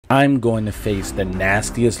I'm going to face the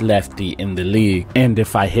nastiest lefty in the league. And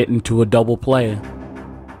if I hit into a double play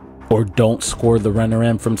or don't score the runner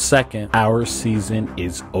in from second, our season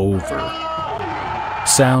is over.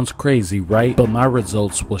 Sounds crazy, right? But my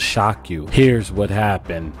results will shock you. Here's what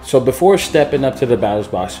happened. So before stepping up to the batter's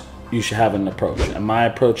box, you should have an approach. And my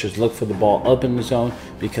approach is look for the ball up in the zone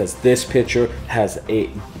because this pitcher has a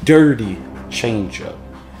dirty changeup.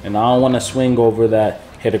 And I don't want to swing over that,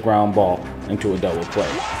 hit a ground ball into a double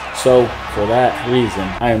play. So for that reason,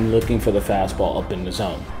 I am looking for the fastball up in the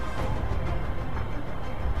zone.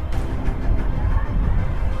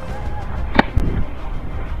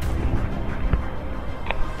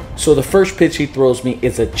 So the first pitch he throws me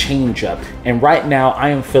is a changeup, and right now I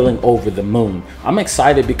am feeling over the moon. I'm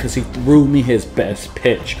excited because he threw me his best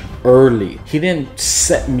pitch early. He didn't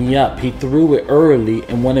set me up. He threw it early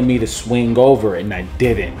and wanted me to swing over it, and I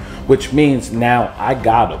didn't, which means now I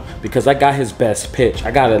got him because I got his best pitch.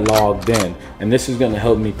 I got it logged in, and this is going to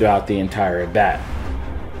help me throughout the entire at bat.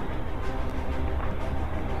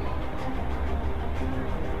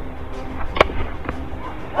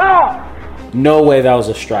 No way that was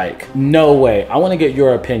a strike. No way. I want to get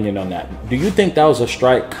your opinion on that. Do you think that was a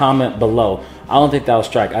strike? Comment below. I don't think that was a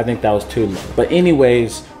strike. I think that was too low. But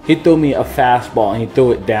anyways, he threw me a fastball and he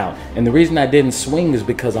threw it down. And the reason I didn't swing is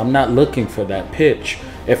because I'm not looking for that pitch.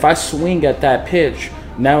 If I swing at that pitch,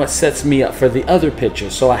 now it sets me up for the other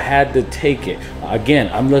pitches. So I had to take it.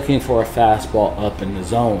 Again, I'm looking for a fastball up in the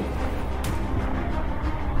zone.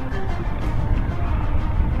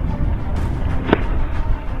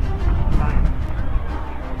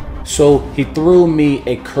 So he threw me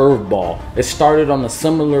a curveball. It started on a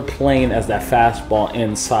similar plane as that fastball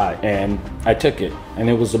inside, and I took it, and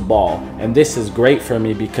it was a ball. And this is great for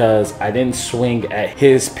me because I didn't swing at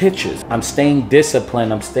his pitches. I'm staying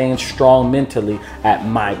disciplined. I'm staying strong mentally at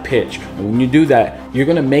my pitch. And when you do that, you're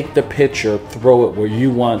gonna make the pitcher throw it where you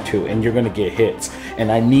want to, and you're gonna get hits. And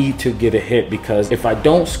I need to get a hit because if I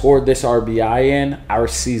don't score this RBI in, our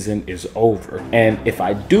season is over. And if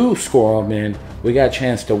I do score them in, we got a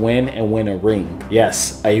chance to win and win a ring.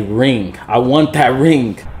 Yes, a ring. I want that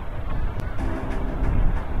ring.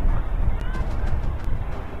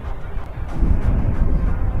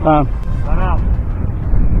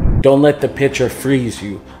 Don't let the pitcher freeze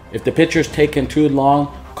you. If the pitcher's taking too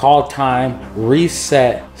long, call time,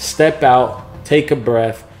 reset, step out, take a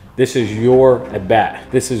breath. This is your at bat.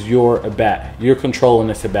 This is your at bat. You're controlling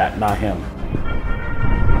this at bat, not him.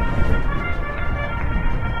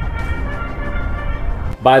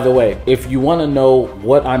 By the way, if you want to know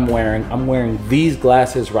what I'm wearing these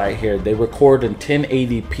glasses right here. They record in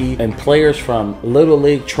 1080p, and players from Little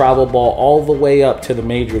League, Travel Ball, all the way up to the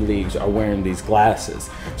major leagues are wearing these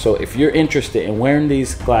glasses. So if you're interested in wearing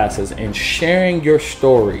these glasses and sharing your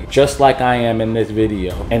story, just like I am in this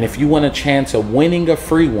video, and if you want a chance of winning a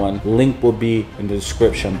free one, link will be in the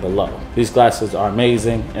description below. These glasses are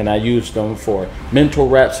amazing, and I use them for mental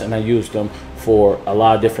reps, and I use them for a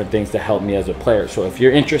lot of different things to help me as a player. So if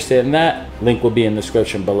you're interested in that, link will be in the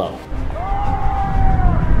description below.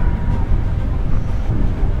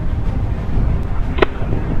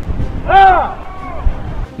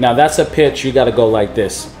 Now that's a pitch you got to go like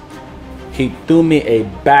this. He threw me a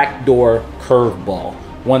backdoor curveball.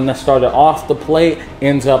 One that started off the plate,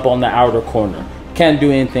 ends up on the outer corner. Can't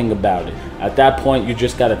do anything about it. At that point, you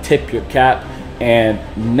just got to tip your cap, and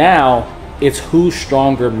now it's who's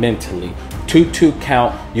stronger mentally. 2-2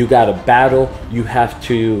 count, you got to battle. You have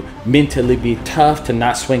to mentally be tough to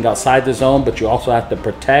not swing outside the zone, but you also have to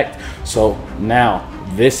protect. So now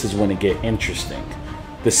this is when it gets interesting.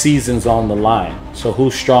 The season's on the line. So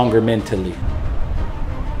who's stronger mentally?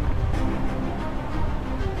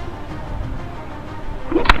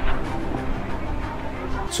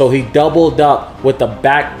 So he doubled up with the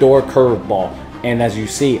backdoor curveball. And as you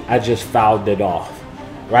see, I just fouled it off.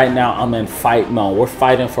 Right now, I'm in fight mode. We're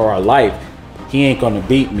fighting for our life. He ain't gonna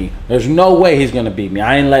beat me. There's no way he's gonna beat me.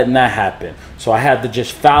 I ain't letting that happen. So I had to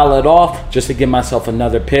just foul it off just to give myself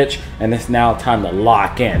another pitch, and it's now time to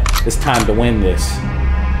lock in. It's time to win this.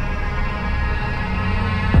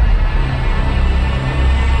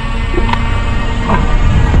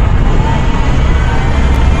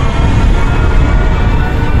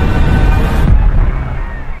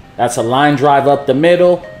 That's a line drive up the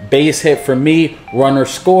middle, base hit for me, runner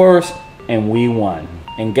scores, and we won.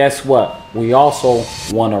 And guess what? We also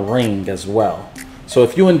won a ring as well. So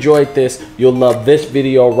if you enjoyed this, you'll love this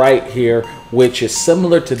video right here, which is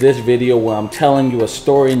similar to this video where I'm telling you a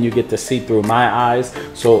story and you get to see through my eyes.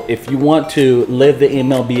 So if you want to live the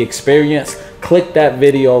MLB experience, click that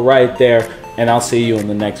video right there and I'll see you in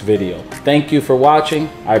the next video. Thank you for watching.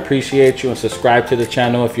 I appreciate you, and subscribe to the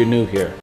channel if you're new here.